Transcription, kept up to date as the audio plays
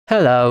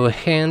Hello,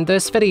 in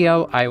this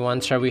video I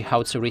want to show you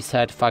how to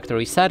reset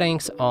factory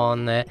settings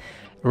on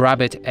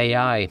Rabbit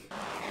AI.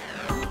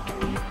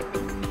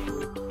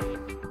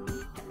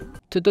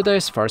 To do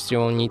this, first you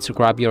will need to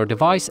grab your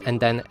device and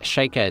then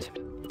shake it.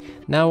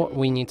 Now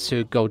we need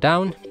to go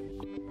down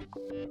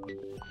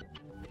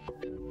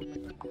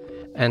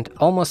and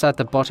almost at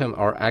the bottom,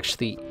 or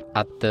actually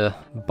at the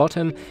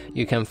bottom,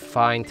 you can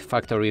find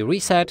factory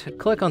reset.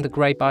 Click on the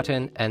gray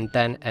button and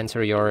then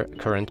enter your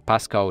current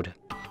passcode.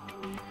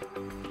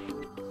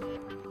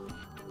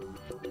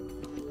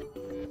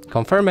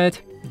 Confirm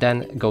it,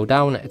 then go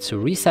down to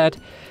reset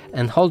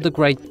and hold the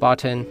gray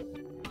button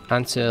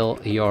until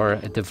your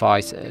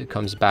device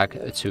comes back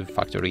to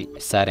factory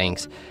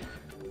settings.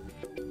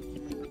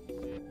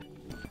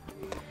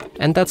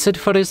 And that's it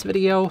for this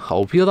video.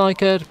 Hope you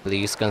like it.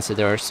 Please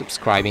consider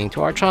subscribing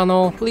to our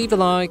channel, leave a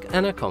like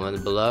and a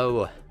comment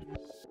below.